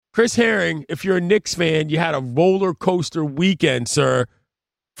Chris Herring, if you're a Knicks fan, you had a roller coaster weekend, sir.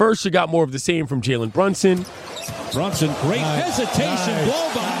 First, you got more of the same from Jalen Brunson. Brunson, great hesitation,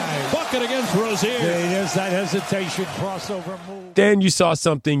 blow by, bucket against Rozier. There's that hesitation, crossover move. Then you saw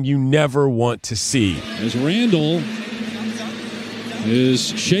something you never want to see. As Randall is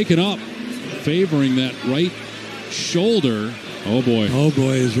shaken up, favoring that right shoulder. Oh, boy. Oh,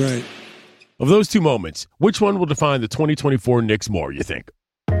 boy, is right. Of those two moments, which one will define the 2024 Knicks more, you think?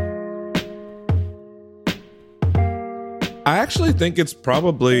 I actually think it's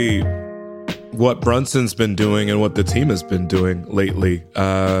probably what Brunson's been doing and what the team has been doing lately.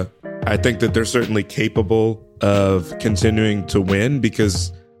 I think that they're certainly capable of continuing to win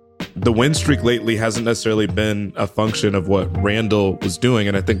because the win streak lately hasn't necessarily been a function of what Randall was doing,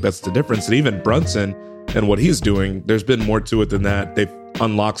 and I think that's the difference. And even Brunson and what he's doing, there's been more to it than that. They've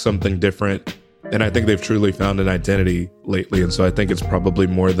unlocked something different, and I think they've truly found an identity lately, and so I think it's probably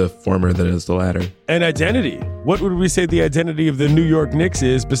more the former than it is the latter. An identity? What would we say the identity of the New York Knicks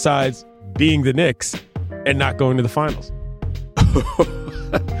is besides being the Knicks and not going to the finals?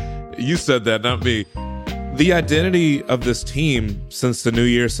 You said that, not me. The identity of this team since the new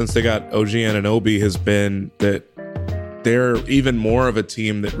year, since they got OG Anunoby, has been that they're even more of a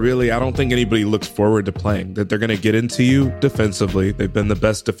team that really, I don't think anybody looks forward to playing, that they're going to get into you defensively. They've been the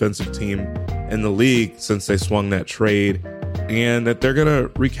best defensive team in the league since they swung that trade, and that they're going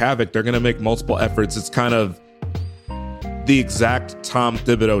to wreak havoc. They're going to make multiple efforts. It's kind of the exact Tom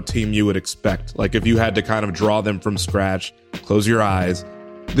Thibodeau team you would expect. Like if you had to kind of draw them from scratch, close your eyes,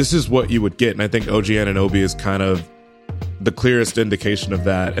 this is what you would get. And I think OG Anunoby is kind of the clearest indication of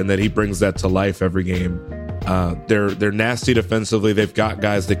that, and that he brings that to life every game. They're nasty defensively. They've got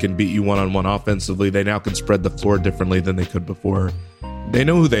guys that can beat you one-on-one offensively. They now can spread the floor differently than they could before. They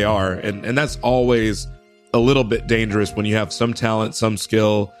know who they are, and that's always a little bit dangerous when you have some talent, some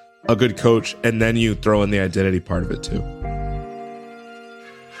skill, a good coach, and then you throw in the identity part of it too.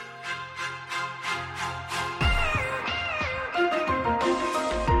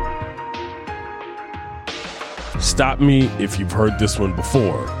 Stop me if you've heard this one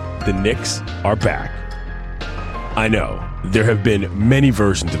before. The Knicks are back. I know, there have been many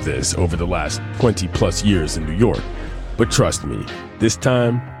versions of this over the last 20 plus years in New York, but trust me, this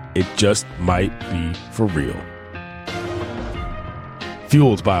time, it just might be for real.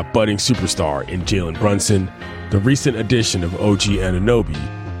 Fueled by a budding superstar in Jalen Brunson, the recent addition of OG Anunoby,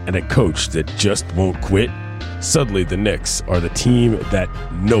 and a coach that just won't quit, suddenly the Knicks are the team that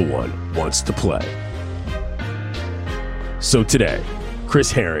no one wants to play. So today,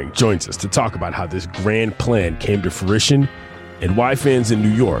 Chris Herring joins us to talk about how this grand plan came to fruition and why fans in New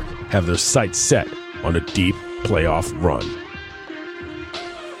York have their sights set on a deep playoff run.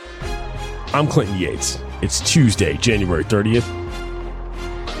 I'm Clinton Yates. It's Tuesday, January 30th.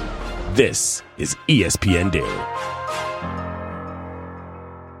 This is ESPN Daily.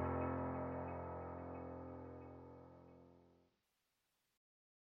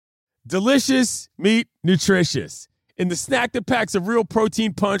 Delicious meat, nutritious. In the snack that packs a real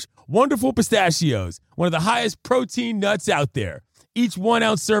protein punch, Wonderful Pistachios, one of the highest protein nuts out there. Each 1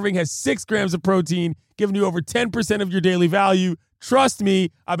 ounce serving has 6 grams of protein, giving you over 10% of your daily value. Trust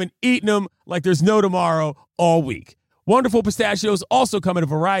me, I've been eating them like there's no tomorrow all week. Wonderful Pistachios also come in a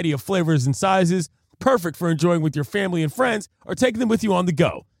variety of flavors and sizes, perfect for enjoying with your family and friends or taking them with you on the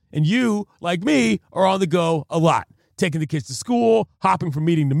go. And you, like me, are on the go a lot. Taking the kids to school, hopping from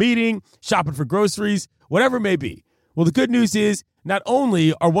meeting to meeting, shopping for groceries, whatever it may be. Well, the good news is not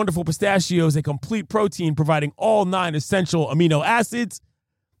only are Wonderful Pistachios a complete protein providing all 9 essential amino acids,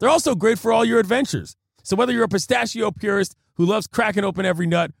 they're also great for all your adventures. So whether you're a pistachio purist who loves cracking open every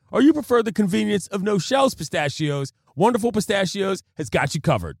nut or you prefer the convenience of no-shells pistachios, Wonderful Pistachios has got you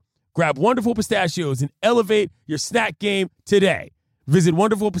covered. Grab Wonderful Pistachios and elevate your snack game today. Visit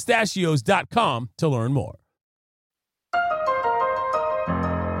wonderfulpistachios.com to learn more.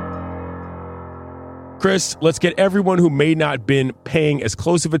 Chris, let's get everyone who may not been paying as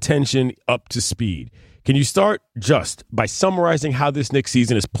close of attention up to speed. Can you start just by summarizing how this Knicks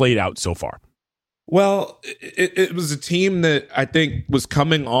season has played out so far? Well, it was a team that I think was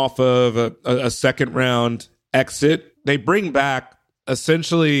coming off of a second round exit. They bring back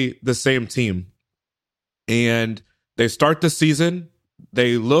essentially the same team, and they start the season.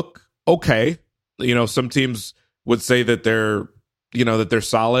 They look okay. You know, some teams would say that they're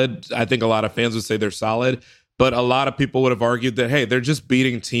solid. I think a lot of fans would say they're solid, but a lot of people would have argued that, hey, they're just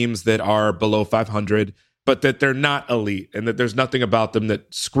beating teams that are below 500, but that they're not elite and that there's nothing about them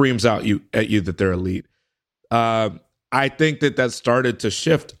that screams out at you that they're elite. I think that started to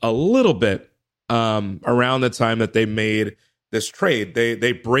shift a little bit around the time that they made this trade.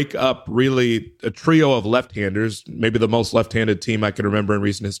 They break up really a trio of left-handers, maybe the most left-handed team I can remember in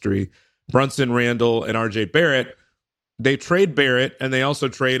recent history. Brunson, Randall, and R.J. Barrett. They trade Barrett, and they also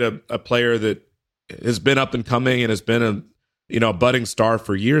trade a player that has been up and coming and has been a budding star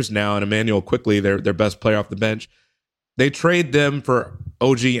for years now, and Emmanuel Quickly, their best player off the bench. They trade them for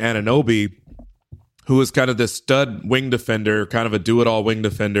OG Anunoby, who is kind of this stud wing defender, kind of a do-it-all wing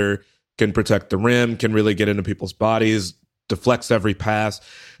defender, can protect the rim, can really get into people's bodies, deflects every pass.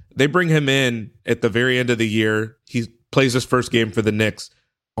 They bring him in at the very end of the year. He plays his first game for the Knicks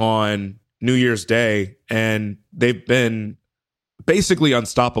on New Year's Day, and they've been basically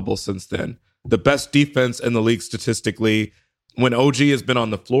unstoppable since then. The best defense in the league statistically. When OG has been on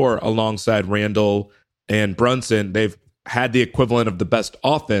the floor alongside Randall and Brunson, they've had the equivalent of the best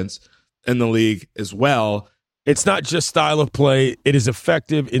offense in the league as well. It's not just style of play. It is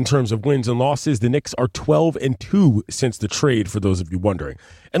effective in terms of wins and losses. The Knicks are 12-2 since the trade, for those of you wondering.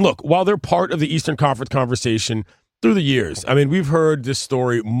 And look, while they're part of the Eastern Conference conversation through the years, I mean, we've heard this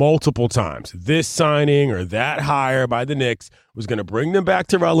story multiple times. This signing or that hire by the Knicks was going to bring them back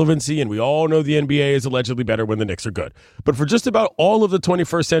to relevancy, and we all know the NBA is allegedly better when the Knicks are good. But for just about all of the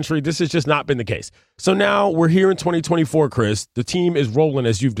 21st century, this has just not been the case. So now we're here in 2024, Chris. The team is rolling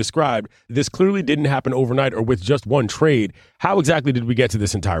as you've described. This clearly didn't happen overnight or with just one trade. How exactly did we get to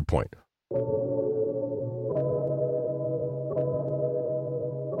this entire point?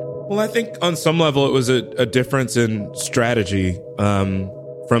 Well, I think on some level it was a difference in strategy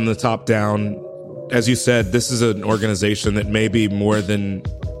from the top down. As you said, this is an organization that maybe more than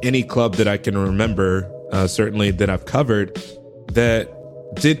any club that I can remember, certainly that I've covered, that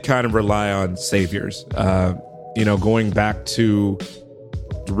did kind of rely on saviors. Going back to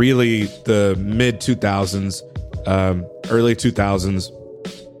really the mid-2000s, early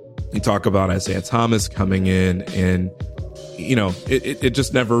 2000s, you talk about Isaiah Thomas coming in and it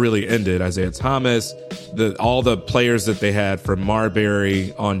just never really ended. Isaiah Thomas, all the players that they had from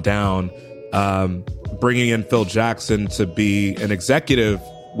Marbury on down, bringing in Phil Jackson to be an executive,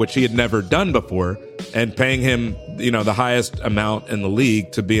 which he had never done before, and paying him, the highest amount in the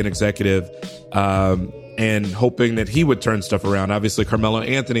league to be an executive, and hoping that he would turn stuff around. Obviously, Carmelo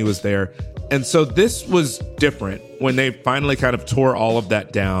Anthony was there. And so this was different when they finally kind of tore all of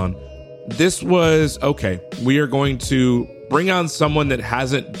that down. This was, okay, we are going to bring on someone that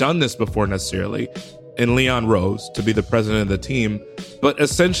hasn't done this before necessarily, in Leon Rose, to be the president of the team. But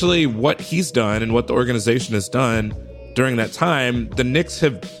essentially what he's done and what the organization has done during that time, the Knicks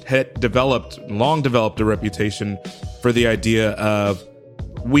have long developed a reputation for the idea of,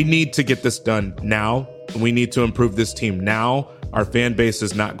 we need to get this done now. We need to improve this team now. Our fan base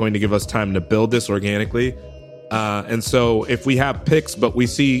is not going to give us time to build this organically. And so if we have picks, but we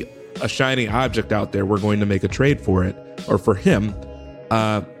see a shiny object out there, we're going to make a trade for it, or for him.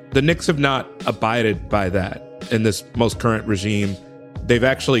 The Knicks have not abided by that in this most current regime. They've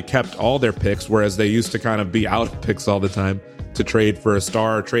actually kept all their picks, whereas they used to kind of be out of picks all the time to trade for a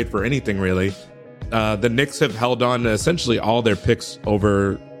star or trade for anything really. The Knicks have held on to essentially all their picks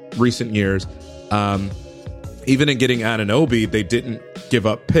over recent years. Even in getting Anunoby, they didn't give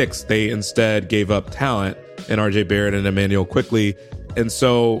up picks. They instead gave up talent in R.J. Barrett and Emmanuel Quickly. And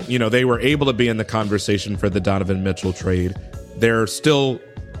so, they were able to be in the conversation for the Donovan Mitchell trade. They're still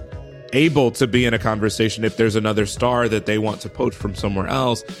able to be in a conversation if there's another star that they want to poach from somewhere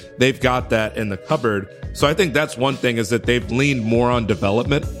else. They've got that in the cupboard. So I think that's one thing, is that they've leaned more on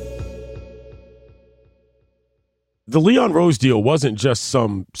development. The Leon Rose deal wasn't just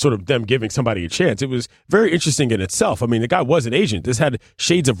some sort of them giving somebody a chance. It was very interesting in itself. I mean, the guy was an agent. This had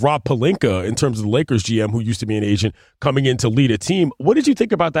shades of Rob Pelinka in terms of the Lakers GM, who used to be an agent, coming in to lead a team. What did you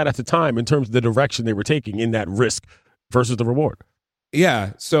think about that at the time in terms of the direction they were taking in that risk versus the reward?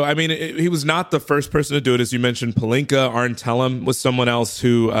 Yeah. So, I mean, he was not the first person to do it. As you mentioned, Pelinka, Arn Tellem was someone else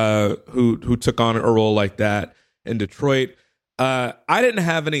who took on a role like that in Detroit. I didn't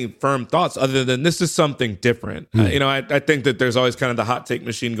have any firm thoughts other than this is something different. I think that there's always kind of the hot take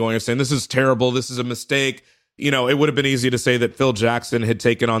machine going and saying this is terrible, this is a mistake. It would have been easy to say that Phil Jackson had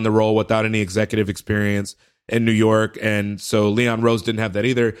taken on the role without any executive experience in New York, and so Leon Rose didn't have that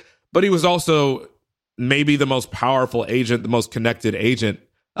either. But he was also maybe the most powerful agent, the most connected agent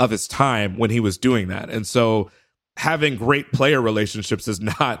of his time when he was doing that. And so having great player relationships is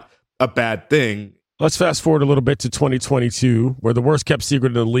not a bad thing. Let's fast forward a little bit to 2022, where the worst kept secret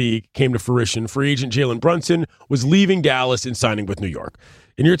in the league came to fruition. Free agent Jalen Brunson was leaving Dallas and signing with New York.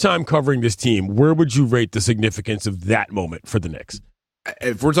 In your time covering this team, where would you rate the significance of that moment for the Knicks?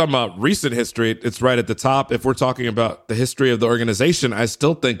 If we're talking about recent history, it's right at the top. If we're talking about the history of the organization, I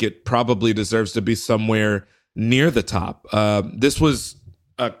still think it probably deserves to be somewhere near the top. This was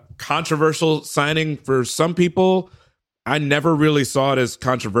a controversial signing for some people. I never really saw it as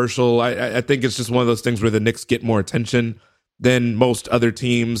controversial. I think it's just one of those things where the Knicks get more attention than most other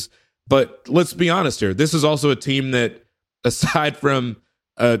teams. But let's be honest here. This is also a team that, aside from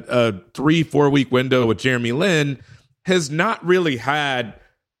a 3-4 week window with Jeremy Lin, has not really had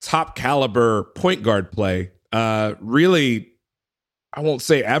top caliber point guard play. Really, I won't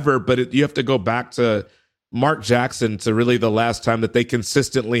say ever, but you have to go back to Mark Jackson to really the last time that they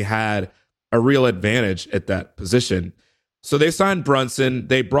consistently had a real advantage at that position. So they signed Brunson.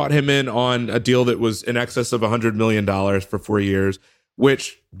 They brought him in on a deal that was in excess of $100 million for 4 years,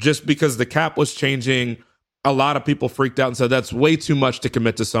 which, just because the cap was changing, a lot of people freaked out and said that's way too much to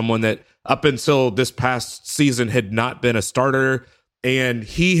commit to someone that up until this past season had not been a starter. And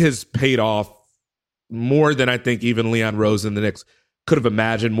he has paid off more than I think even Leon Rose and the Knicks could have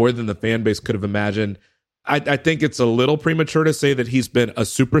imagined, more than the fan base could have imagined. I think it's a little premature to say that he's been a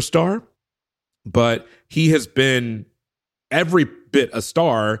superstar, but he has been every bit a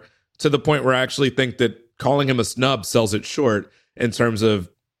star, to the point where I actually think that calling him a snub sells it short in terms of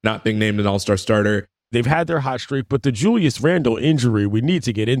not being named an all-star starter. They've had their hot streak, but the Julius Randle injury we need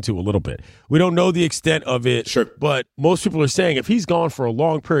to get into a little bit. We don't know the extent of it, sure, but most people are saying if he's gone for a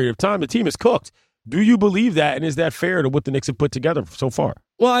long period of time, the team is cooked. Do you believe that, and is that fair to what the Knicks have put together so far?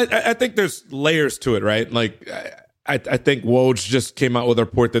 Well, I think there's layers to it, right? Like, I think Woj just came out with a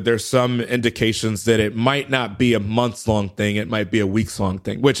report that there's some indications that it might not be a months-long thing. It might be a weeks-long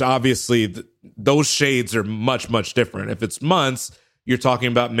thing, which obviously those shades are much, much different. If it's months, you're talking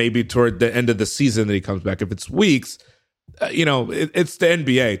about maybe toward the end of the season that he comes back. If it's weeks, it's the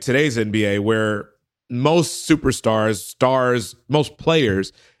NBA, today's NBA, where most superstars, stars, most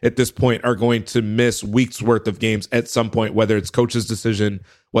players at this point are going to miss weeks worth of games at some point, whether it's coach's decision,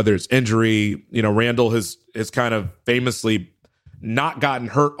 whether it's injury. Randall has kind of famously not gotten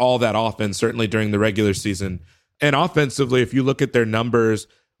hurt all that often, certainly during the regular season. And offensively, if you look at their numbers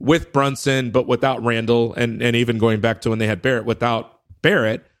with Brunson, but without Randall, and even going back to when they had Barrett, without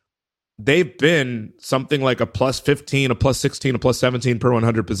Barrett, they've been something like a plus 15, a plus 16, a plus 17 per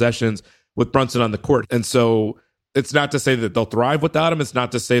 100 possessions with Brunson on the court. And so it's not to say that they'll thrive without him. It's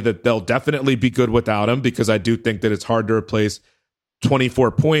not to say that they'll definitely be good without him, because I do think that it's hard to replace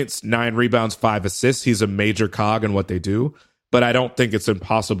 24 points, 9 rebounds, 5 assists. He's a major cog in what they do. But I don't think it's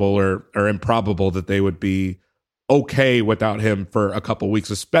impossible or improbable that they would be okay without him for a couple weeks,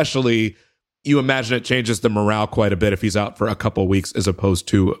 especially you imagine it changes the morale quite a bit if he's out for a couple weeks as opposed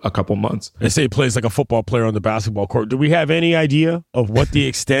to a couple months. They say he plays like a football player on the basketball court. Do we have any idea of what the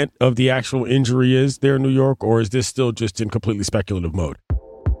extent of the actual injury is there in New York, or is this still just in completely speculative mode?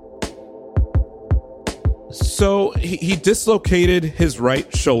 So he dislocated his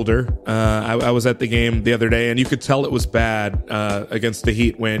right shoulder. I was at the game the other day, and you could tell it was bad against the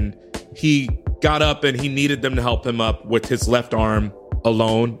Heat when he got up and he needed them to help him up with his left arm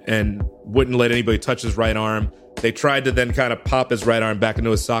alone and wouldn't let anybody touch his right arm. They tried to then kind of pop his right arm back into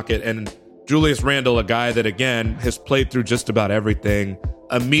his socket, and Julius Randle, a guy that, again, has played through just about everything,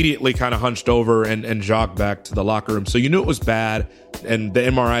 immediately kind of hunched over and jogged back to the locker room. So you knew it was bad, and the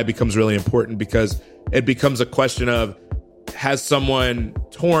MRI becomes really important because it becomes a question of, has someone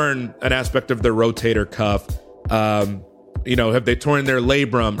torn an aspect of their rotator cuff? Have they torn their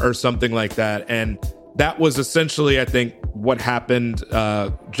labrum or something like that? And that was essentially, I think, what happened.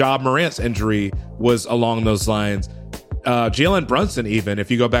 Ja Morant's injury was along those lines. Jalen Brunson, even,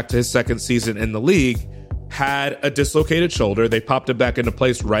 if you go back to his second season in the league, had a dislocated shoulder. They popped it back into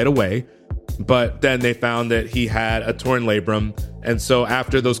place right away, but then they found that he had a torn labrum. And so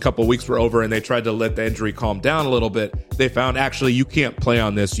after those couple weeks were over and they tried to let the injury calm down a little bit, they found, actually, you can't play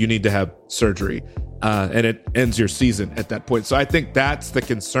on this. You need to have surgery. And it ends your season at that point. So I think that's the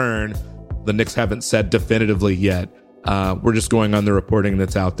concern. The Knicks haven't said definitively yet. We're just going on the reporting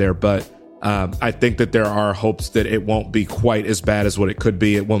that's out there. But I think that there are hopes that it won't be quite as bad as what it could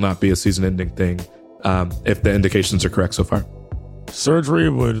be. It will not be a season-ending thing if the indications are correct so far. Surgery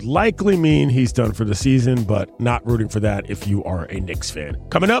would likely mean he's done for the season, but not rooting for that if you are a Knicks fan.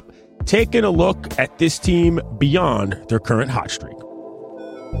 Coming up, taking a look at this team beyond their current hot streak.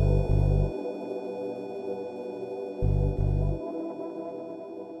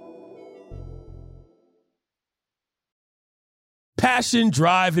 Passion,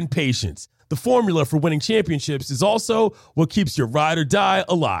 drive, and patience. The formula for winning championships is also what keeps your ride or die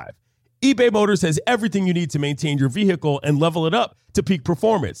alive. eBay Motors has everything you need to maintain your vehicle and level it up to peak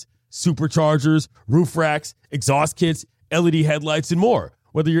performance. Superchargers, roof racks, exhaust kits, LED headlights, and more.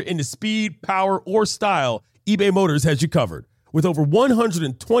 Whether you're into speed, power, or style, eBay Motors has you covered. With over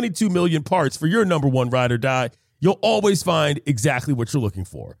 122 million parts for your number one ride or die, you'll always find exactly what you're looking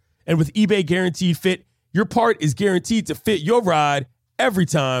for. And with eBay Guaranteed Fit, your part is guaranteed to fit your ride every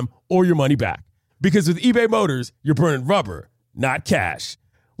time or your money back. Because with eBay Motors, you're burning rubber, not cash.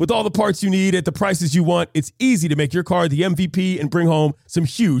 With all the parts you need at the prices you want, it's easy to make your car the MVP and bring home some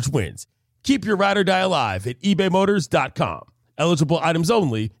huge wins. Keep your ride or die alive at ebaymotors.com. Eligible items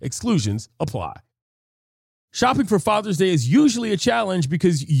only. Exclusions apply. Shopping for Father's Day is usually a challenge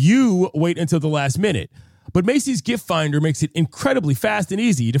because you wait until the last minute. But Macy's Gift Finder makes it incredibly fast and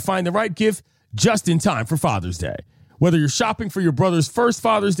easy to find the right gift just in time for Father's Day. Whether you're shopping for your brother's first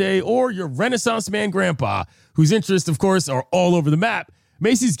Father's Day or your Renaissance man grandpa, whose interests, of course, are all over the map,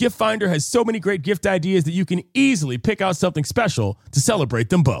 Macy's Gift Finder has so many great gift ideas that you can easily pick out something special to celebrate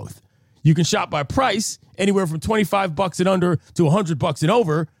them both. You can shop by price, anywhere from $25 and under to $100 and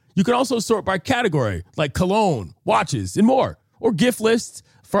over. You can also sort by category, like cologne, watches, and more. Or gift lists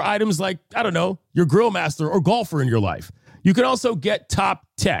for items like, I don't know, your grill master or golfer in your life. You can also get top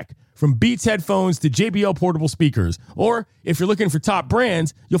tech, from Beats headphones to JBL portable speakers. Or if you're looking for top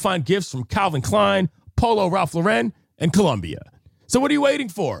brands, you'll find gifts from Calvin Klein, Polo Ralph Lauren, and Columbia. So what are you waiting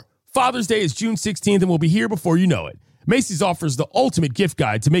for? Father's Day is June 16th and we'll be here before you know it. Macy's offers the ultimate gift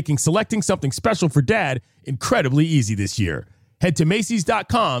guide to making selecting something special for dad incredibly easy this year. Head to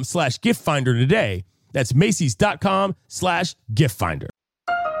Macys.com/gift finder today. That's Macys.com/gift finder.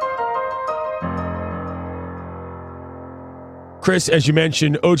 Chris, as you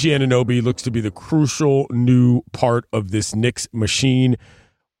mentioned, OG Anunoby looks to be the crucial new part of this Knicks machine.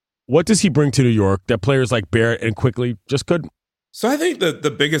 What does he bring to New York that players like Barrett and Quickly just couldn't? So I think that the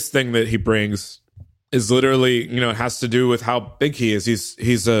biggest thing that he brings is literally, it has to do with how big he is.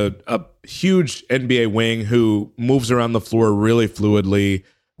 He's a huge NBA wing who moves around the floor really fluidly.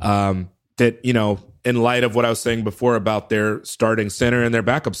 That, in light of what I was saying before about their starting center and their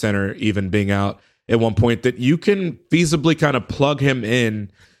backup center even being out at one point, that you can feasibly kind of plug him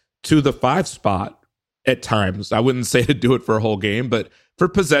in to the 5 spot at times. I wouldn't say to do it for a whole game, but for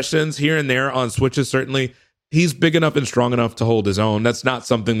possessions here and there on switches, certainly he's big enough and strong enough to hold his own. That's not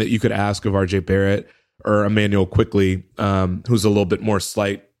something that you could ask of RJ Barrett or Emmanuel Quickly, who's a little bit more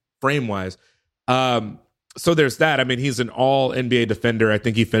slight frame-wise. So there's that. I mean, he's an all-NBA defender. I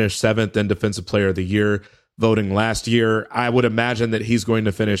think he finished 7th in Defensive Player of the Year voting last year. I would imagine that he's going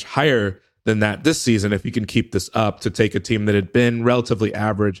to finish higher than that this season if he can keep this up to take a team that had been relatively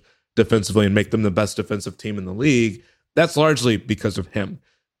average defensively and make them the best defensive team in the league. That's largely because of him.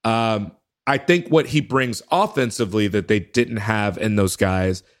 I think what he brings offensively that they didn't have in those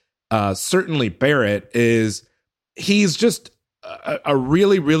guys, certainly Barrett, is he's just a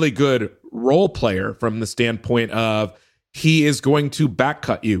really, really good role player from the standpoint of he is going to back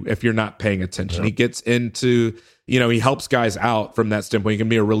cut you if you're not paying attention. Yep. He gets into, he helps guys out from that standpoint. He can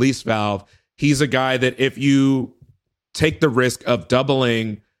be a release valve. He's a guy that if you take the risk of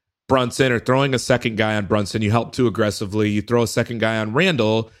doubling Brunson or throwing a second guy on Brunson, you help too aggressively, you throw a second guy on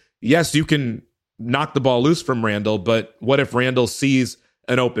Randall. Yes, you can knock the ball loose from Randall, but what if Randall sees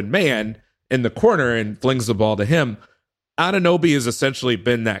an open man in the corner and flings the ball to him? Anunoby has essentially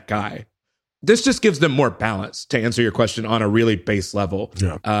been that guy. This just gives them more balance, to answer your question, on a really base level.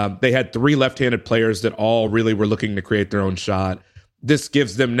 Yeah. They had 3 left-handed players that all really were looking to create their own shot. This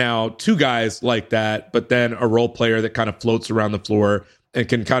gives them now 2 guys like that, but then a role player that kind of floats around the floor and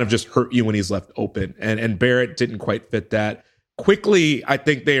can kind of just hurt you when he's left open. And Barrett didn't quite fit that. Quickly, I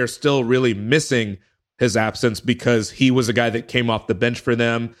think they are still really missing his absence because he was a guy that came off the bench for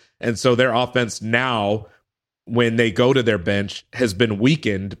them. And so their offense now, when they go to their bench, has been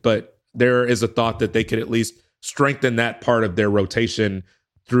weakened, but there is a thought that they could at least strengthen that part of their rotation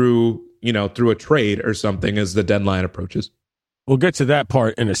through a trade or something as the deadline approaches. We'll get to that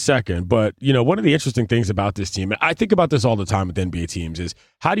part in a second, but one of the interesting things about this team, and I think about this all the time with NBA teams, is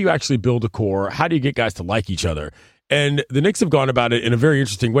how do you actually build a core? How do you get guys to like each other? And the Knicks have gone about it in a very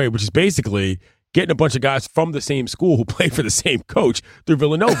interesting way, which is basically getting a bunch of guys from the same school who play for the same coach through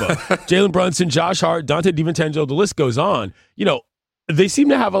Villanova. Jalen Brunson, Josh Hart, Dante DiVincenzo, the list goes on. They seem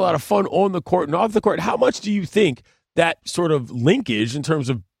to have a lot of fun on the court and off the court. How much do you think that sort of linkage in terms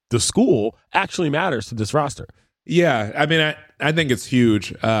of the school actually matters to this roster? Yeah, I mean, I think it's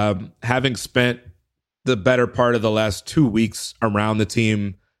huge. Having spent the better part of the last 2 weeks around the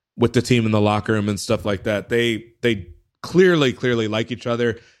team, with the team in the locker room and stuff like that, they clearly like each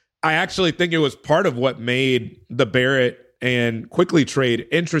other. I actually think it was part of what made the Barrett and Quickly trade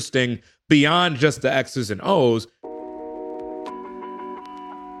interesting beyond just the X's and O's.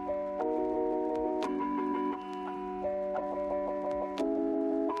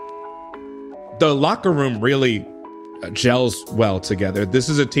 The locker room really gels well together. This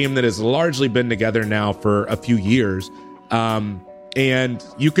is a team that has largely been together now for a few years. And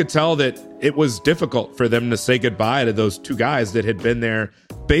you could tell that it was difficult for them to say goodbye to those two guys that had been there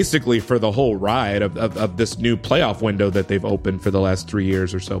basically for the whole ride of this new playoff window that they've opened for the last 3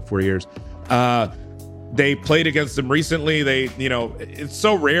 years or so, 4 years. They played against them recently. It's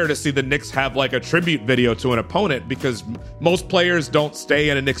so rare to see the Knicks have like a tribute video to an opponent because most players don't stay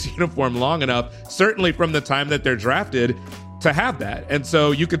in a Knicks uniform long enough, certainly from the time that they're drafted, to have that. And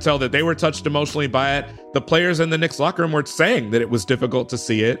so you could tell that they were touched emotionally by it. The players in the Knicks locker room were saying that it was difficult to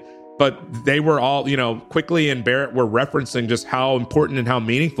see it, but they were all, Quickly and Barrett were referencing just how important and how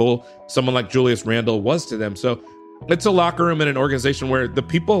meaningful someone like Julius Randle was to them. So it's a locker room and an organization where the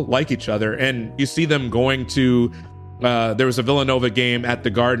people like each other, and you see them going to, there was a Villanova game at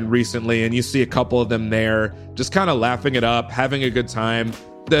the Garden recently, and you see a couple of them there just kind of laughing it up, having a good time.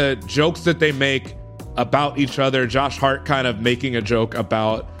 The jokes that they make about each other, Josh Hart kind of making a joke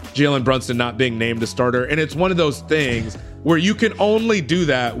about Jalen Brunson not being named a starter. And it's one of those things where you can only do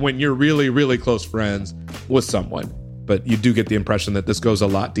that when you're really, really close friends with someone. But you do get the impression that this goes a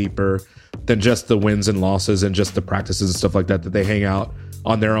lot deeper than just the wins and losses and just the practices and stuff like that they hang out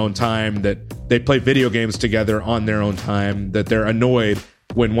on their own time, that they play video games together on their own time, that they're annoyed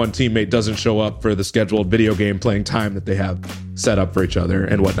when one teammate doesn't show up for the scheduled video game playing time that they have set up for each other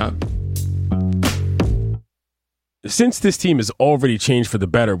and whatnot. Since this team has already changed for the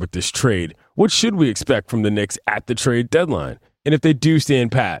better with this trade, what should we expect from the Knicks at the trade deadline? And if they do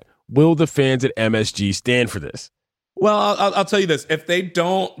stand pat, will the fans at MSG stand for this? Well, I'll tell you this. If they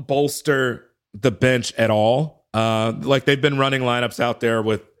don't bolster the bench at all, like they've been running lineups out there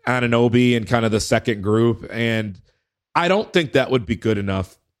with Anunoby and kind of the second group, and I don't think that would be good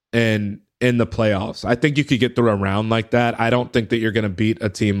enough in the playoffs. I think you could get through a round like that. I don't think that you're going to beat a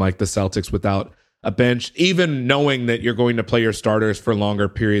team like the Celtics without a bench, even knowing that you're going to play your starters for longer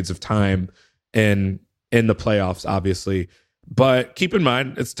periods of time in the playoffs, obviously. But keep in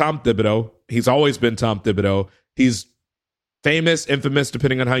mind, it's Tom Thibodeau. He's always been Tom Thibodeau. He's famous, infamous,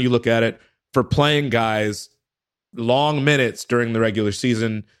 depending on how you look at it, for playing guys long minutes during the regular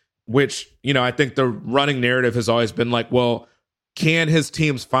season, which, I think the running narrative has always been like, well, can his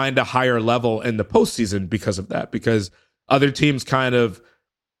teams find a higher level in the postseason because of that? Because other teams kind of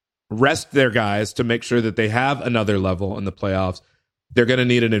rest their guys to make sure that they have another level in the playoffs. They're going to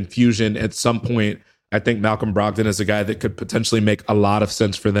need an infusion at some point. I think Malcolm Brogdon is a guy that could potentially make a lot of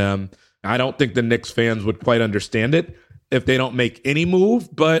sense for them. I don't think the Knicks fans would quite understand it if they don't make any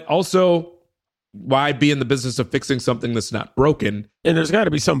move, but also why be in the business of fixing something that's not broken? And there's got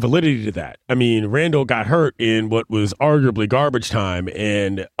to be some validity to that. I mean, Randall got hurt in what was arguably garbage time.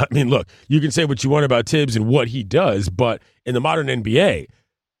 And I mean, look, you can say what you want about Tibbs and what he does, but in the modern NBA,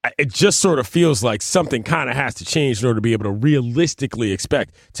 it just sort of feels like something kind of has to change in order to be able to realistically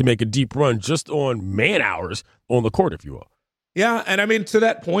expect to make a deep run just on man hours on the court, if you will. Yeah, and I mean, to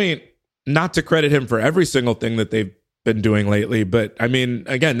that point, not to credit him for every single thing that they've been doing lately, but I mean,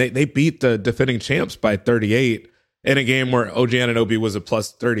 again, they beat the defending champs by 38 in a game where OG Anunoby was a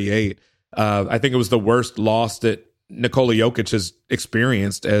plus 38. I think it was the worst loss that Nikola Jokic has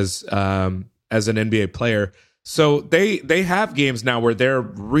experienced as an NBA player. So they have games now where they're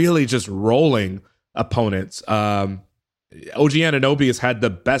really just rolling opponents. OG Anunoby has had the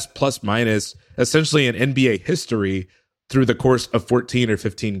best plus minus essentially in NBA history through the course of 14 or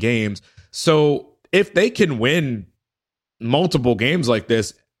 15 games. So if they can win multiple games like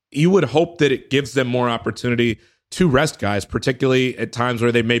this, you would hope that it gives them more opportunity to rest guys, particularly at times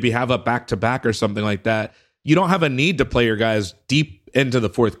where they maybe have a back-to-back or something like that. You don't have a need to play your guys deep into the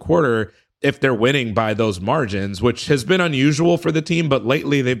fourth quarter if they're winning by those margins, which has been unusual for the team, but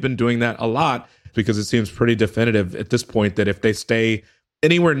lately they've been doing that a lot because it seems pretty definitive at this point that if they stay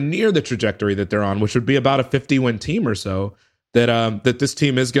anywhere near the trajectory that they're on, which would be about a 50-win team or so, that this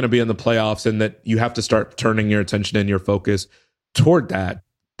team is going to be in the playoffs and that you have to start turning your attention and your focus toward that.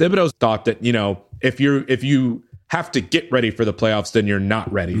 Thibodeau's thought that, if you have to get ready for the playoffs, then you're not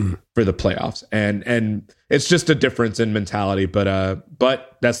ready for the playoffs. And it's just a difference in mentality,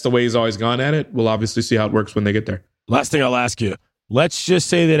 but that's the way he's always gone at it. We'll obviously see how it works when they get there. Last thing I'll ask you, let's just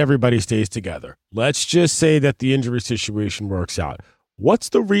say that everybody stays together. Let's just say that the injury situation works out. What's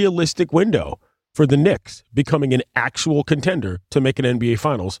the realistic window for the Knicks becoming an actual contender to make an NBA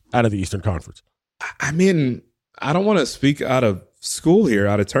Finals out of the Eastern Conference? I mean, I don't want to speak out of school here,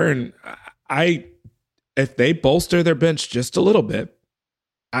 out of turn. If they bolster their bench just a little bit,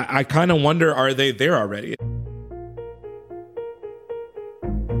 I kind of wonder, are they there already?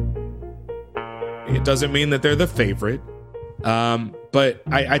 It doesn't mean that they're the favorite. But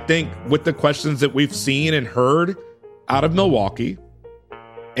I think with the questions that we've seen and heard out of Milwaukee,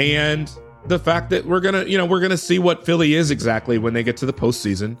 and the fact that we're gonna see what Philly is exactly when they get to the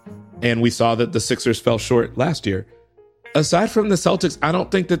postseason. And we saw that the Sixers fell short last year. Aside from the Celtics, I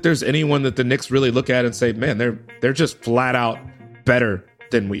don't think that there's anyone that the Knicks really look at and say, man, they're just flat out better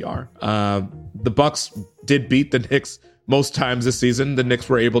than we are. The Bucks did beat the Knicks most times this season. The Knicks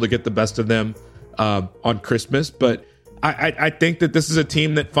were able to get the best of them on Christmas, but I think that this is a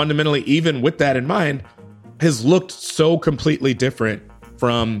team that fundamentally, even with that in mind, has looked so completely different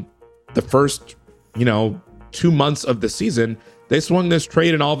from the first, 2 months of the season. They swung this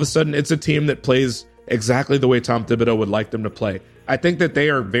trade, and all of a sudden it's a team that plays exactly the way Tom Thibodeau would like them to play. I think that they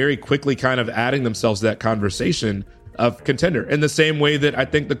are very quickly kind of adding themselves to that conversation of contender in the same way that I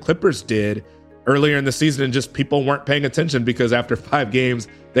think the Clippers did earlier in the season, and just people weren't paying attention because after 5 games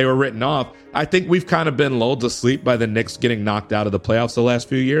they were written off. I think we've kind of been lulled to sleep by the Knicks getting knocked out of the playoffs the last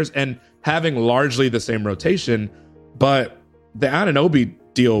few years and having largely the same rotation. But the Anunoby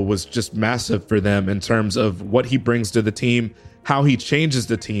deal was just massive for them in terms of what he brings to the team, how he changes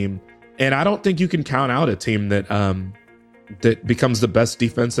the team. And I don't think you can count out a team that that becomes the best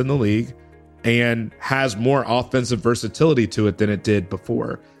defense in the league and has more offensive versatility to it than it did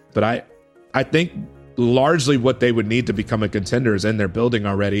before. But I think largely what they would need to become a contender is in their building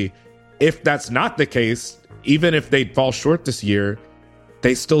already. If that's not the case, even if they fall short this year,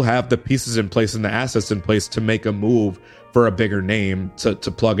 they still have the pieces in place and the assets in place to make a move for a bigger name to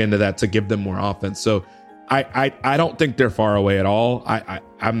plug into that, to give them more offense. So I don't think they're far away at all.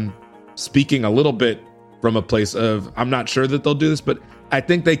 I'm speaking a little bit from a place of I'm not sure that they'll do this, but I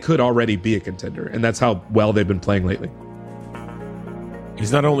think they could already be a contender, and that's how well they've been playing lately.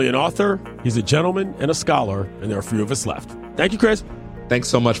 He's not only an author, he's a gentleman and a scholar, and there are a few of us left. Thank you, Chris. Thanks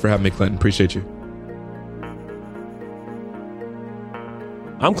so much for having me, Clinton. Appreciate you.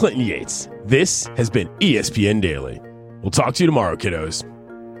 I'm Clinton Yates. This has been ESPN Daily. We'll talk to you tomorrow, kiddos.